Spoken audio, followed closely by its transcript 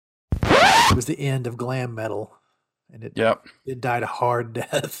it was the end of glam metal, and Yep. it died a hard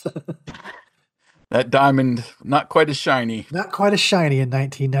death. That diamond, not quite as shiny. Not quite as shiny in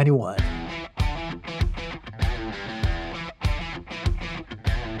 1991.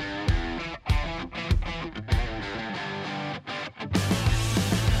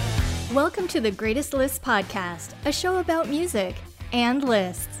 Welcome to the Greatest Lists podcast, a show about music and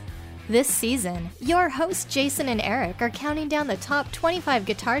lists. This season, your hosts Jason and Eric are counting down the top 25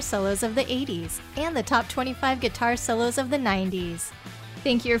 guitar solos of the 80s and the top 25 guitar solos of the 90s.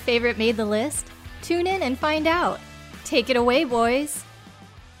 Think your favorite made the list? Tune in and find out. Take it away, boys.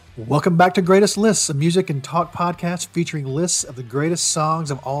 Welcome back to Greatest Lists, a music and talk podcast featuring lists of the greatest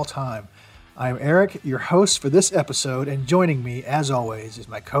songs of all time. I am Eric, your host for this episode, and joining me, as always, is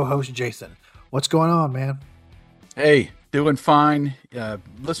my co-host Jason. What's going on, man? Hey, doing fine.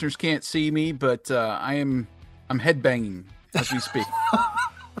 Listeners can't see me, but I'm headbanging as we speak.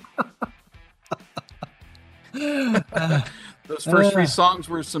 Those first three songs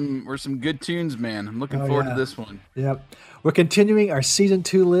were some good tunes, man. I'm looking forward to this one. Yep. We're continuing our season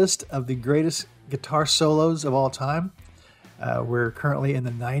 2 list of the greatest guitar solos of all time. We're currently in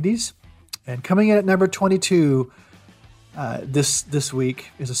the 90s. And coming in at number 22 this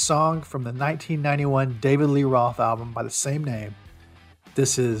week is a song from the 1991 David Lee Roth album by the same name.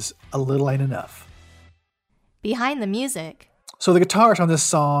 This is A Little Ain't Enough. Behind the music. So the guitarist on this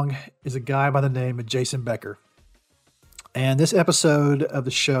song is a guy by the name of Jason Becker. And this episode of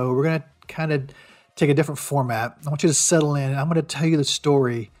the show, we're going to kind of take a different format. I want you to settle in. I'm going to tell you the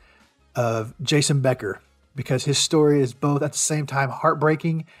story of Jason Becker because his story is both at the same time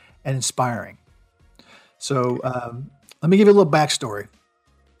heartbreaking and inspiring. So let me give you a little backstory.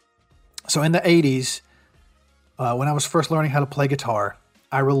 So in the 80s, when I was first learning how to play guitar,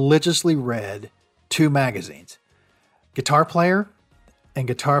 I religiously read 2 magazines, Guitar Player and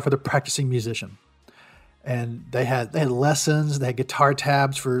Guitar for the Practicing Musician. And they had lessons, they had guitar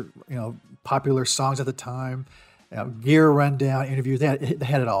tabs for popular songs at the time, gear rundown, interviews. They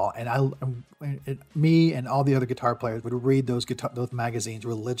had it all. And me and all the other guitar players would read those magazines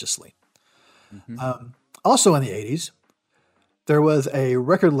religiously. Mm-hmm. Also in the 80s, there was a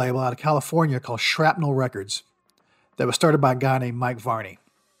record label out of California called Shrapnel Records that was started by a guy named Mike Varney.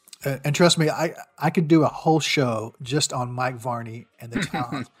 And trust me, I could do a whole show just on Mike Varney and the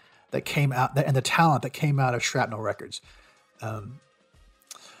talent that came out of Shrapnel Records. Now,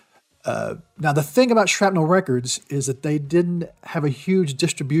 the thing about Shrapnel Records is that they didn't have a huge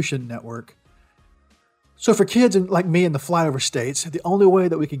distribution network. So for kids like me in the flyover states, the only way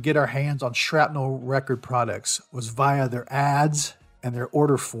that we could get our hands on Shrapnel record products was via their ads and their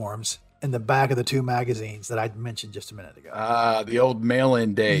order forms in the back of the 2 magazines that I mentioned just a minute ago. The old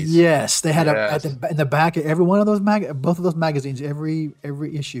mail-in days. Yes, they had in the back of every one of those both of those magazines, every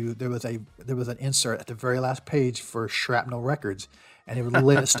issue there was an insert at the very last page for Shrapnel Records. And it would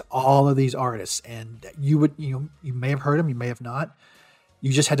list all of these artists, and you may have heard them, you may have not.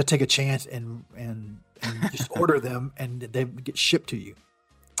 You just had to take a chance and just order them, and they would get shipped to you.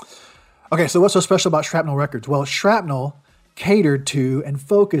 Okay, so what's so special about Shrapnel Records? Well, Shrapnel catered to and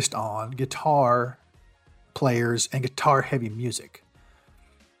focused on guitar players and guitar-heavy music.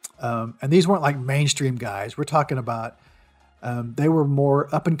 And these weren't like mainstream guys. We're talking about they were more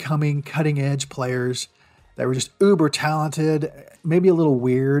up-and-coming, cutting-edge players. They were just uber talented, maybe a little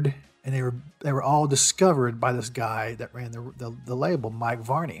weird, and they were all discovered by this guy that ran the label, Mike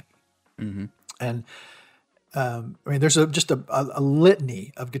Varney. Mm-hmm. And there's just a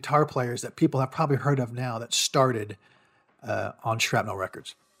litany of guitar players that people have probably heard of now that started on Shrapnel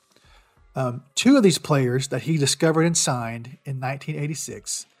Records. 2 of these players that he discovered and signed in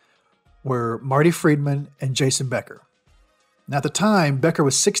 1986 were Marty Friedman and Jason Becker. Now, at the time, Becker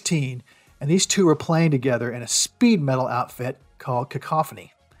was 16. And these 2 were playing together in a speed metal outfit called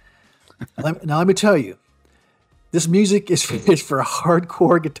Cacophony. Now, let me tell you, this music is for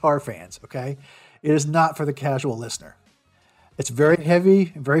hardcore guitar fans, okay? It is not for the casual listener. It's very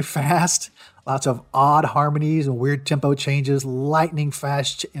heavy, very fast, lots of odd harmonies and weird tempo changes, lightning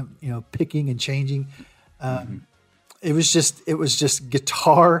fast, picking and changing. It was just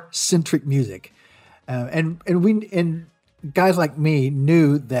guitar-centric music. And guys like me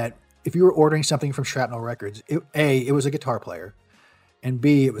knew that if you were ordering something from Shrapnel Records, it was a guitar player, and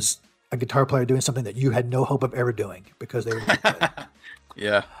B, it was a guitar player doing something that you had no hope of ever doing because they were really good.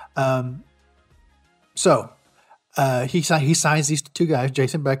 Yeah. So he signs these 2 guys,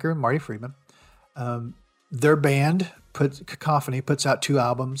 Jason Becker and Marty Friedman. Their band Cacophony puts out 2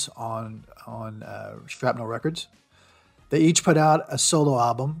 albums on Shrapnel Records. They each put out a solo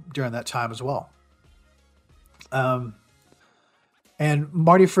album during that time as well. And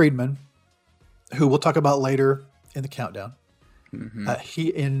Marty Friedman who we'll talk about later in the countdown. He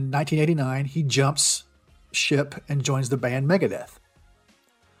in 1989 he jumps ship and joins the band Megadeth.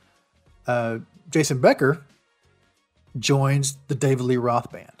 Jason Becker joins the David Lee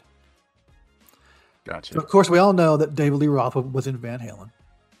Roth band. Gotcha. So of course, we all know that David Lee Roth was in Van Halen,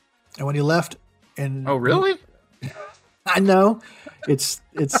 and when he left, oh really? I know it's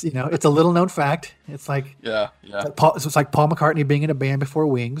it's a little known fact. It's like it's like Paul McCartney being in a band before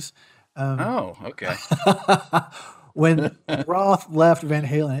Wings. Oh, okay. When Roth left Van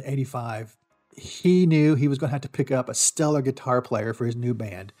Halen in '85, he knew he was going to have to pick up a stellar guitar player for his new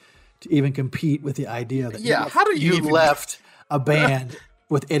band to even compete with the idea that how do you even left a band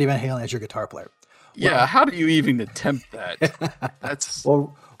with Eddie Van Halen as your guitar player? Yeah, how do you even attempt that? That's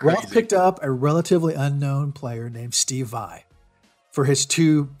well, crazy. Roth picked up a relatively unknown player named Steve Vai for his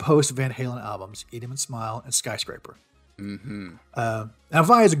 2 post Van Halen albums, Eat 'Em and Smile and Skyscraper. Now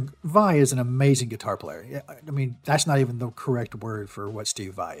Vai is an amazing guitar player. I mean, that's not even the correct word for what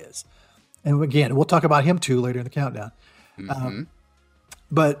Steve Vai is. And again, we'll talk about him too later in the countdown.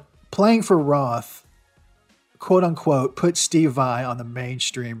 But playing for Roth, quote unquote, put Steve Vai on the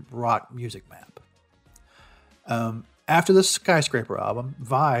mainstream rock music map. After the Skyscraper album,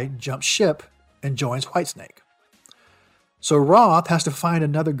 Vai jumps ship and joins Whitesnake. So Roth has to find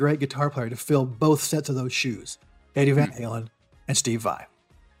another great guitar player to fill both sets of those shoes, Eddie Van Halen and Steve Vai.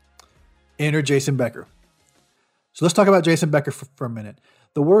 Enter Jason Becker. So let's talk about Jason Becker for a minute.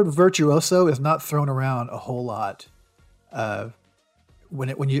 The word virtuoso is not thrown around a whole lot when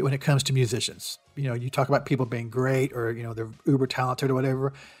it comes to musicians. You talk about people being great or they're uber talented or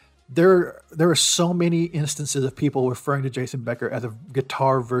whatever. There are so many instances of people referring to Jason Becker as a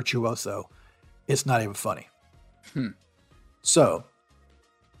guitar virtuoso. It's not even funny. So,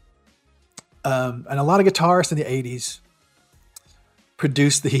 and a lot of guitarists in the 80s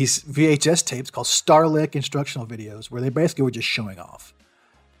produced these VHS tapes called Starlick instructional videos, where they basically were just showing off.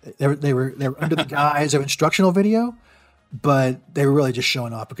 They were under the guise of instructional video, but they were really just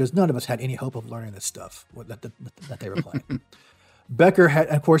showing off because none of us had any hope of learning this stuff that they were playing.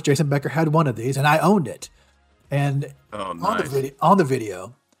 Jason Becker had one of these, and I owned it. And on the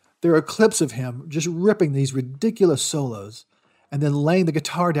video, there are clips of him just ripping these ridiculous solos, and then laying the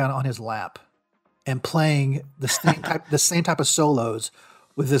guitar down on his lap and playing the same type of solos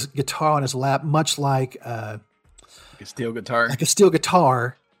with this guitar on his lap, much like a steel guitar. Like a steel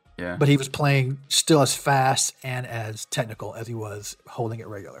guitar. Yeah. But he was playing still as fast and as technical as he was holding it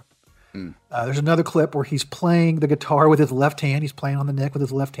regular. There's another clip where he's playing the guitar with his left hand. He's playing on the neck with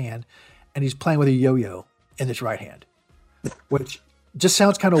his left hand, and he's playing with a yo-yo in his right hand, which just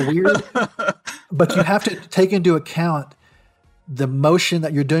sounds kind of weird. But you have to take into account the motion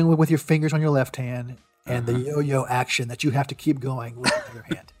that you're doing with your fingers on your left hand and the yo-yo action that you have to keep going with the other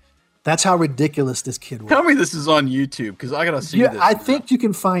hand. That's how ridiculous this kid was. Tell me this is on YouTube because I gotta see this. I think you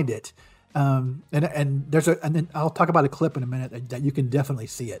can find it, and then I'll talk about a clip in a minute that you can definitely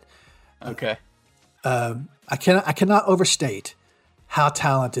see it. Okay. I cannot overstate how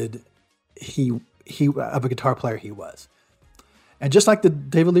talented he of a guitar player he was. And just like the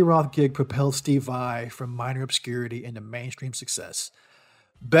David Lee Roth gig propelled Steve Vai from minor obscurity into mainstream success,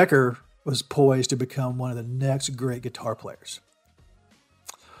 Becker was poised to become one of the next great guitar players.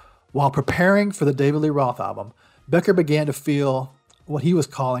 While preparing for the David Lee Roth album, Becker began to feel what he was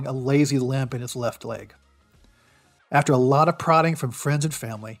calling a lazy limp in his left leg. After a lot of prodding from friends and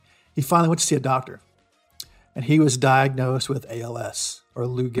family, he finally went to see a doctor, and he was diagnosed with ALS, or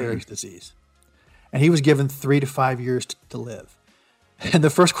Lou Gehrig's disease. And he was given 3 to 5 years to live. And the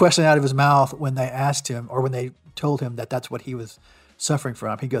first question out of his mouth when they asked him, or when they told him that that's what he was suffering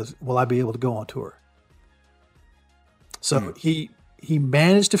from, he goes, "Will I be able to go on tour?" So he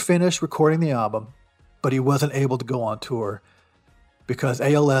managed to finish recording the album, but he wasn't able to go on tour because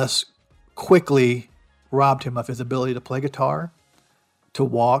ALS quickly robbed him of his ability to play guitar, to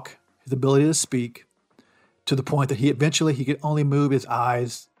walk, his ability to speak, to the point that he could only move his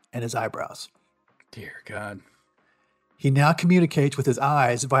eyes and his eyebrows. Dear God. He now communicates with his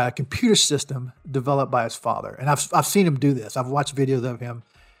eyes via a computer system developed by his father. And I've seen him do this. I've watched videos of him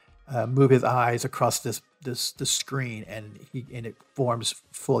move his eyes across this screen, and it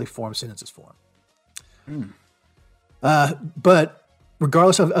fully forms sentences for him. But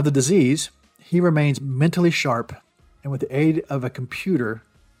regardless of the disease, he remains mentally sharp, and with the aid of a computer,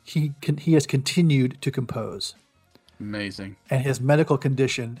 he has continued to compose. Amazing. And his medical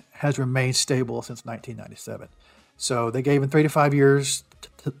condition has remained stable since 1997. So they gave him 3 to 5 years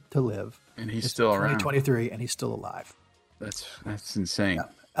to live. And he's still around. 2023, and he's still alive. That's insane.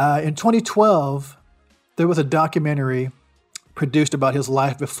 In 2012, there was a documentary produced about his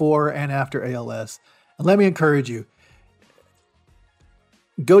life before and after ALS. And let me encourage you,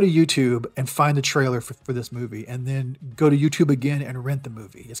 go to YouTube and find the trailer for this movie, and then go to YouTube again and rent the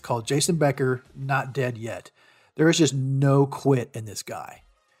movie. It's called Jason Becker, Not Dead Yet. There is just no quit in this guy.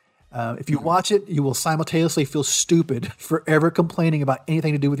 If you watch it, you will simultaneously feel stupid for ever complaining about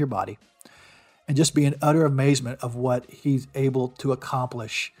anything to do with your body, and just be in utter amazement of what he's able to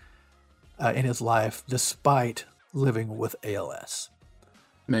accomplish in his life despite living with ALS.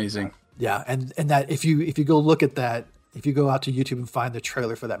 Amazing. Yeah, and that if you go look at that, if you go out to YouTube and find the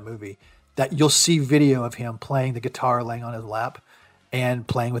trailer for that movie, that you'll see video of him playing the guitar, laying on his lap, and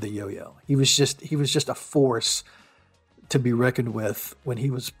playing with a yo-yo. He was just a force to be reckoned with when he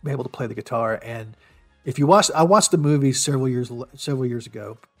was able to play the guitar. And if you I watched the movie several years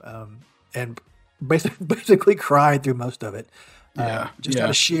ago, and basically cried through most of it.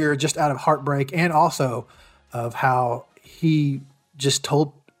 Just out of heartbreak, and also of how he just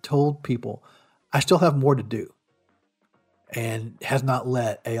told people, I still have more to do, and has not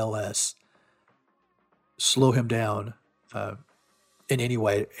let ALS slow him down in any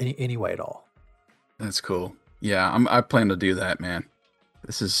way at all. That's cool. Yeah, I plan to do that, man.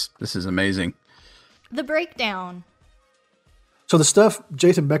 This is amazing. The breakdown. So the stuff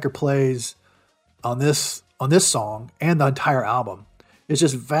Jason Becker plays on this song and the entire album is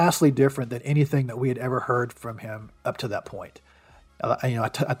just vastly different than anything that we had ever heard from him up to that point. I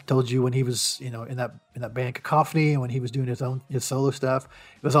told you when he was, in that band Cacophony, and when he was doing his solo stuff,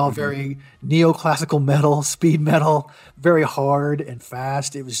 it was all very neoclassical metal, speed metal, very hard and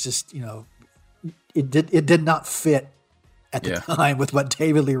fast. It was just, it did not fit at the time with what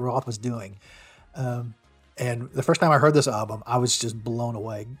David Lee Roth was doing. And the first time I heard this album, I was just blown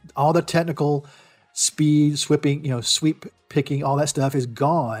away. All the technical speed, sweep picking, all that stuff is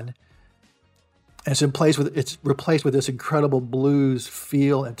gone. And it's replaced with this incredible blues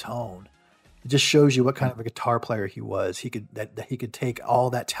feel and tone. It just shows you what kind of a guitar player he was. He could take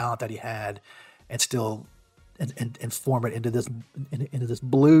all that talent that he had and still and form it into this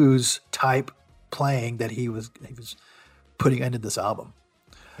blues type playing that he was putting into this album.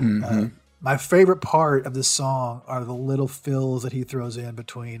 Mm-hmm. My favorite part of this song are the little fills that he throws in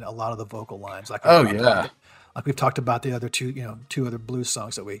between a lot of the vocal lines. Like we've talked about the other two other blues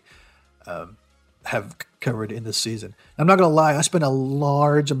songs that we have covered in this season. I'm not going to lie, I spent a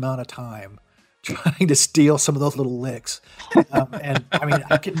large amount of time trying to steal some of those little licks. And I mean,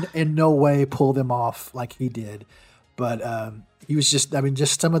 I can in no way pull them off like he did, but he was just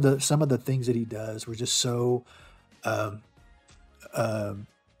some of the things that he does were just so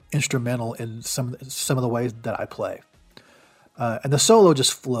instrumental in some of the ways that I play. And the solo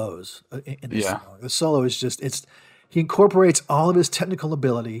just flows in this song. The solo is he incorporates all of his technical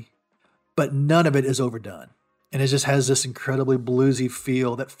ability, but none of it is overdone. And it just has this incredibly bluesy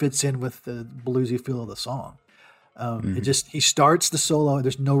feel that fits in with the bluesy feel of the song. He starts the solo.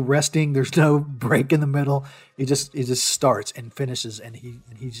 There's no resting. There's no break in the middle. It just starts and finishes, and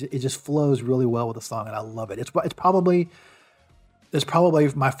it just flows really well with the song, and I love it. It's probably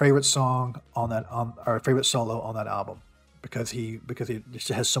my favorite song our favorite solo on that album because he just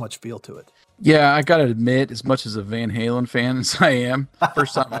has so much feel to it. Yeah, I gotta admit, as much as a Van Halen fan as I am,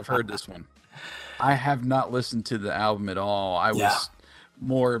 first time I've heard this one. I have not listened to the album at all. I was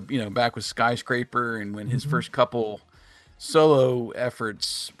more, back with Skyscraper, and when his first couple solo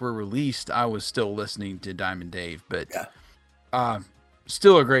efforts were released, I was still listening to Diamond Dave. But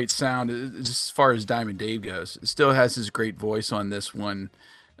still a great sound as far as Diamond Dave goes. It still has his great voice on this one.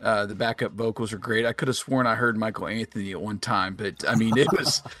 The backup vocals are great. I could have sworn I heard Michael Anthony at one time, but I mean, it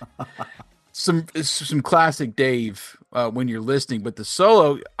was some classic Dave when you're listening. But the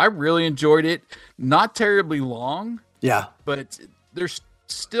solo, I really enjoyed it. Not terribly long. Yeah. But there's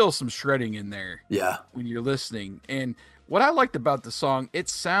still some shredding in there. Yeah. When you're listening. And what I liked about the song, it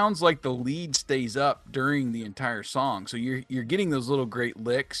sounds like the lead stays up during the entire song. So you're getting those little great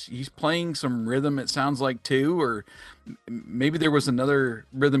licks. He's playing some rhythm, it sounds like, too, or maybe there was another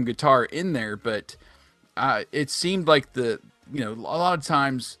rhythm guitar in there, but it seemed like a lot of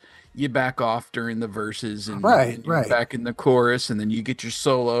times you back off during the verses and, and you're back in the chorus, and then you get your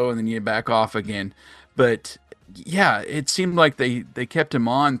solo, and then you back off again. But yeah, it seemed like they kept him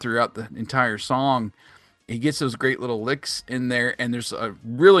on throughout the entire song. He gets those great little licks in there, and there's a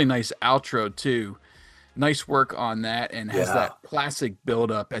really nice outro too. Nice work on that, and has that classic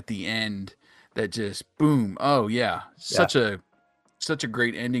build up at the end that just boom. Oh yeah. Such a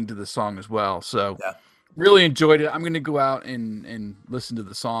great ending to the song as well. So really enjoyed it. I'm going to go out and listen to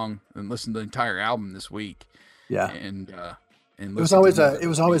the song and listen to the entire album this week. Yeah. And and it was always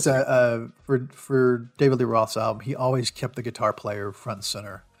for David Lee Roth's album. He always kept the guitar player front and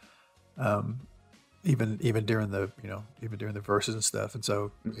center, even during the verses and stuff. And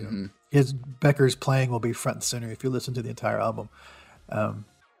so his Becker's playing will be front and center if you listen to the entire album.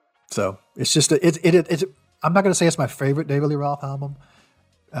 So it's just it's. I'm not going to say it's my favorite David Lee Roth album,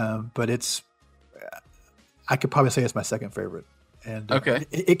 but I could probably say it's my second favorite. And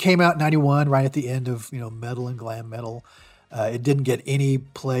it came out in '91, right at the end of metal and glam metal. It didn't get any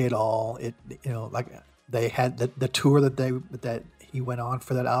play at all. It like they had the tour that he went on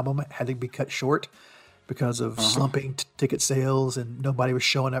for that album had to be cut short because of slumping ticket sales, and nobody was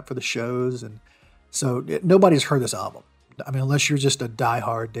showing up for the shows, and so nobody's heard this album. I mean, unless you're just a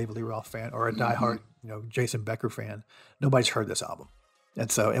diehard David Lee Roth fan or a diehard Jason Becker fan, nobody's heard this album,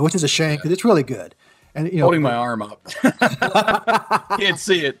 and which is a shame because it's really good. And holding my arm up, can't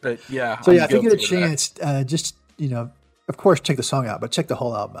see it, but yeah. So if you get a chance, just of course check the song out, but check the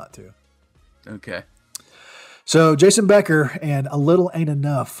whole album out too. Okay. So Jason Becker and A Little Ain't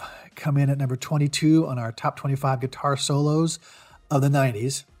Enough come in at number 22 on our top 25 guitar solos of the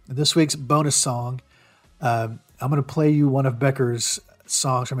 90s. And this week's bonus song, I'm going to play you one of Becker's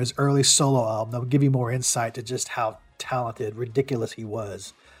songs from his early solo album that will give you more insight to just how talented, ridiculous he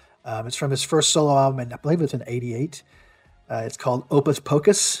was. It's from his first solo album, and I believe it's in '88. It's called Opus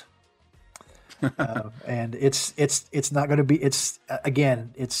Pocus, and it's not going to be. It's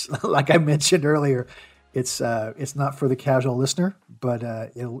like I mentioned earlier. It's not for the casual listener, but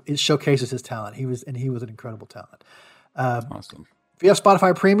it showcases his talent. He was an incredible talent. Awesome. If you have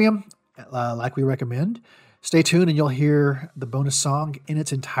Spotify Premium, like we recommend, stay tuned and you'll hear the bonus song in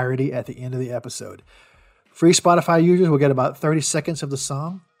its entirety at the end of the episode. Free Spotify users will get about 30 seconds of the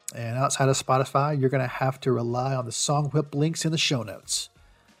song. And outside of Spotify, you're going to have to rely on the Song Whip links in the show notes.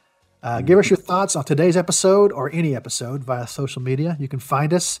 Give us your thoughts on today's episode or any episode via social media. You can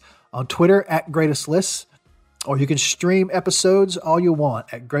find us on Twitter at Greatest Lists, or you can stream episodes all you want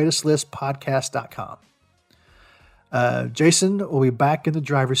at greatestlistpodcast.com. Jason will be back in the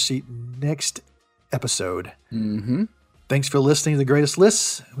driver's seat next episode. Mm-hmm. Thanks for listening to The Greatest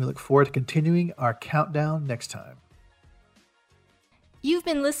Lists. We look forward to continuing our countdown next time. You've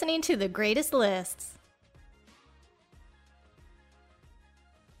been listening to The Greatest Lists.